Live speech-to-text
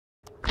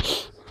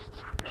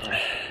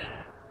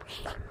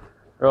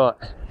Right,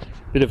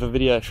 bit of a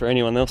video for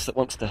anyone else that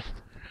wants to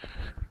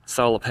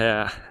solar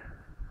power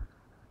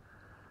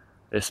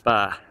their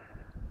spa.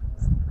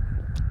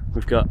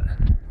 We've got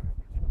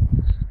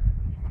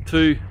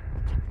 2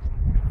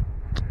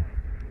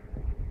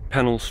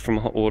 panels from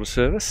a hot water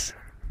service.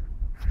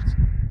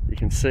 You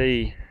can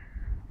see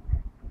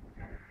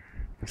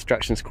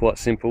instructions quite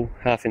simple: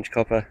 1/2 inch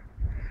copper,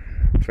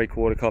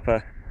 3/4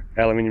 copper,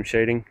 aluminium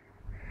sheeting,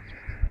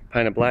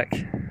 painted black,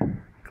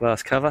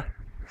 glass cover.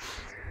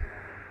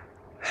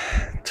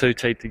 2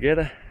 teed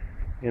together.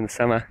 In the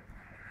summer,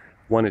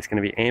 1 is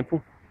going to be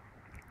ample.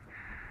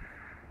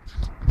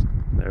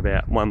 They're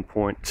about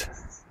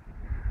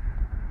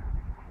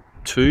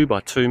 1.2 by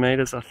 2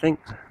 metres, I think.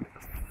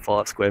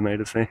 5 square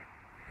metres there.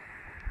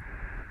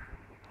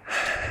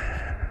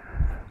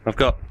 I've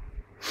got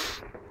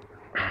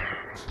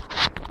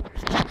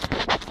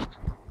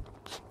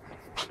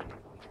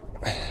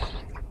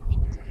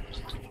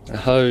a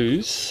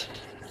hose,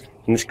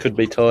 and this could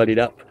be tidied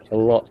up a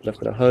lot, but I've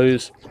got a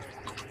hose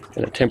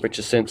and a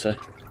temperature sensor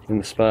in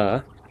the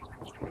spa,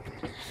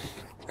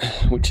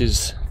 which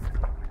is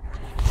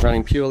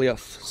running purely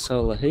off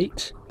solar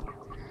heat,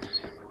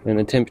 and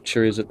the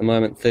temperature is at the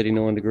moment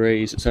 39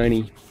 degrees. It's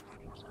only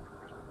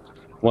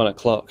 1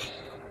 o'clock,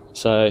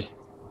 so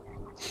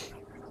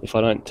if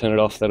I don't turn it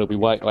off, that'll be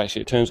way, well,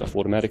 actually it turns off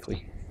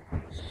automatically.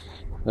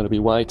 That'll be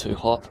way too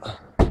hot.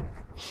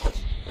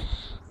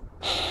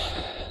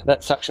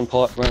 That suction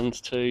pipe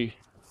runs to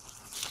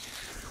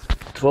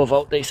 12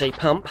 volt DC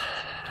pump,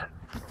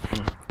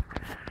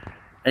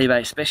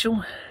 eBay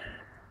special.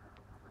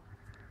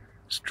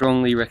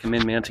 Strongly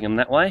recommend mounting them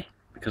that way,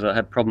 because I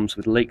had problems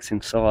with leaks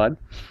inside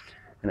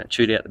and it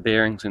chewed out the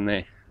bearings in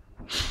there.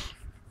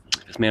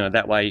 If it's mounted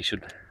that way, you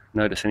should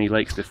notice any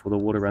leaks before the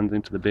water runs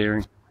into the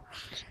bearing.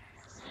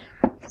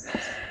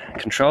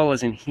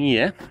 Controllers in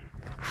here.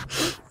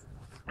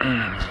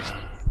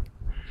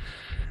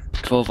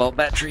 12 volt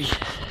battery.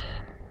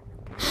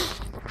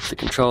 The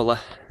controller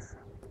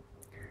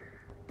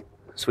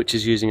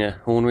switches using a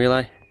horn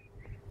relay.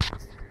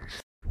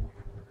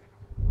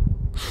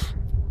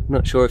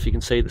 Not sure if you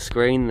can see the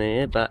screen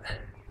there, but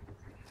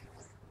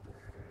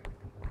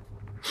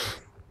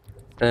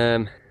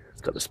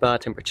it's got the spa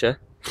temperature,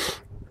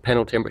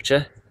 panel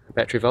temperature,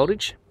 battery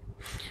voltage.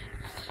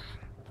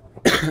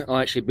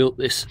 I actually built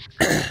this.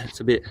 It's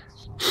a bit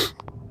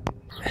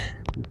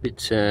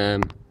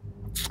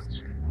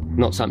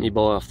not something you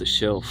buy off the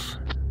shelf,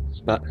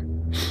 but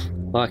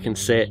I can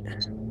set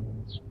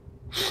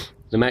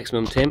the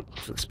maximum temp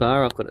for the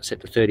spa. I've got it set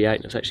to 38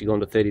 and it's actually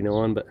gone to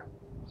 39, but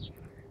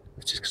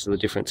it's just because of the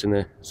difference in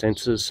the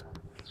sensors.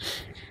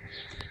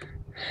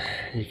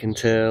 You can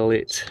tell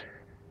it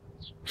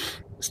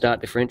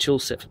start differential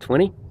set for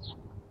 20,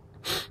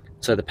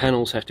 so the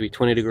panels have to be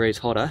 20 degrees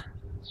hotter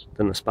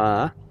than the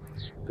spa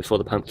before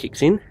the pump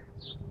kicks in,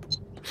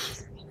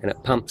 and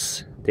it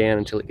pumps down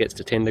until it gets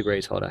to 10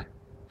 degrees hotter.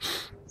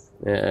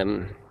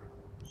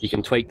 You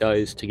can tweak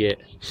those to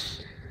get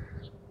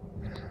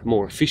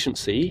more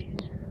efficiency.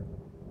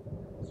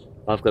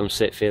 I've got them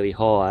set fairly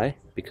high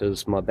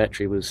because my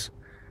battery was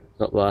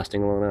not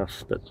lasting long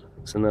enough, but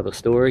it's another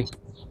story.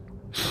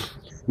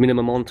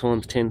 Minimum on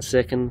time's 10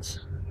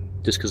 seconds,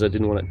 just because I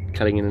didn't want it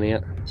cutting in and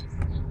out.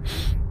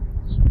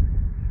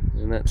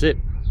 And that's it.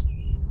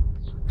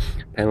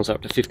 Panels are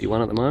up to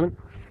 51 at the moment.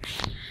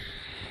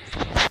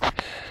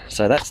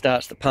 So that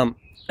starts the pump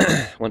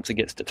once it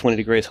gets to 20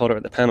 degrees hotter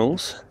at the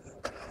panels.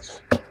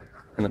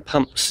 And the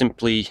pump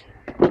simply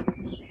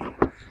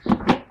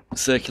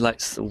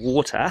circulates the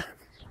water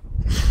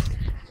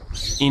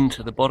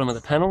into the bottom of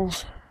the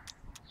panels.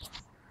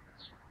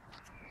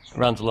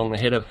 Runs along the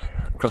header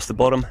across the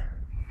bottom.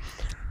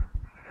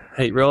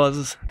 Heat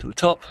rises to the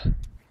top.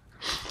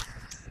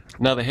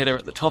 Another header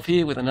at the top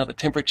here with another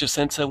temperature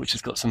sensor, which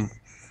has got some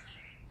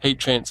heat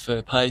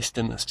transfer paste,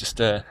 and it's just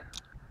tied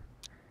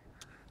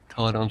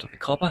onto the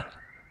copper.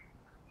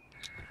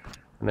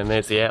 And then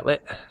there's the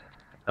outlet.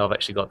 I've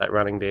actually got that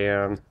running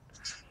down,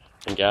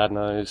 and God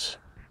knows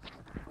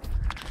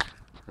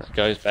that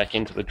goes back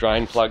into the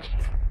drain plug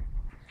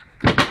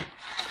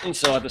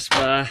inside the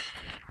spa.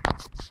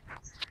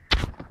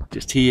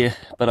 Just here,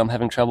 but I'm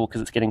having trouble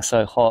because it's getting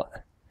so hot.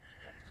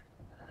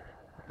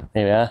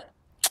 There we are.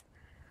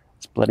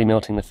 It's bloody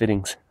melting the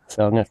fittings,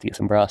 so I'm going to have to get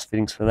some brass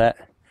fittings for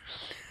that.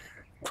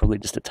 Probably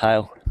just a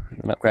tail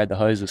and upgrade the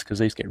hoses, because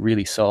these get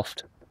really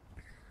soft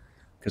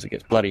because it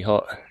gets bloody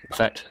hot. In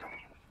fact,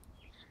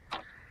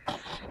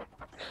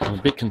 I'm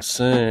a bit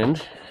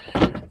concerned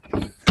that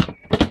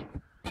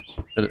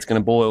it's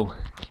going to boil,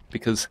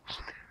 because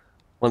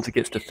once it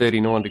gets to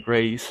 39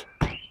 degrees,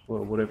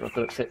 or whatever I've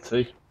got it set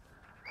to,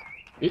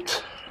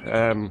 it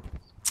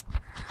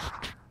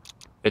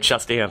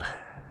shuts down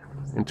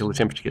until the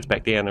temperature gets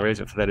back down. The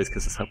reason for that is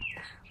because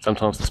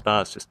sometimes the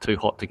spa is just too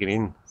hot to get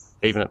in,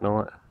 even at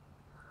night.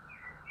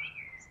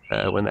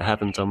 When that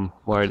happens, I'm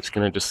worried it's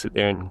going to just sit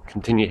there and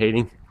continue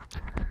heating,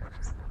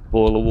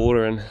 boil the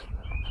water, and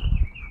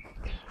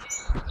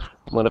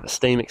might have a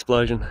steam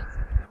explosion.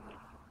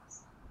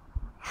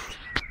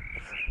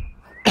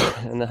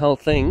 And the whole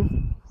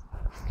thing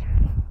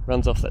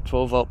runs off that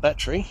 12-volt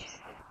battery,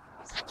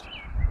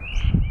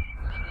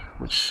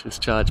 which is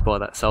charged by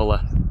that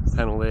solar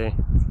panel there.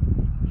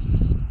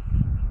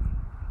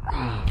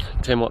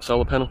 10-watt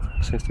solar panel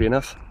seems to be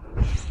enough,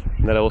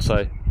 and that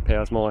also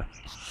powers my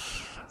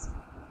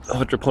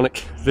hydroponic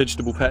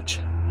vegetable patch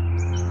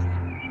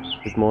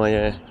with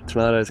my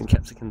tomatoes and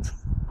capsicums.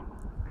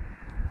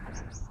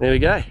 There we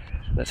go,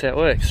 that's how it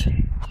works.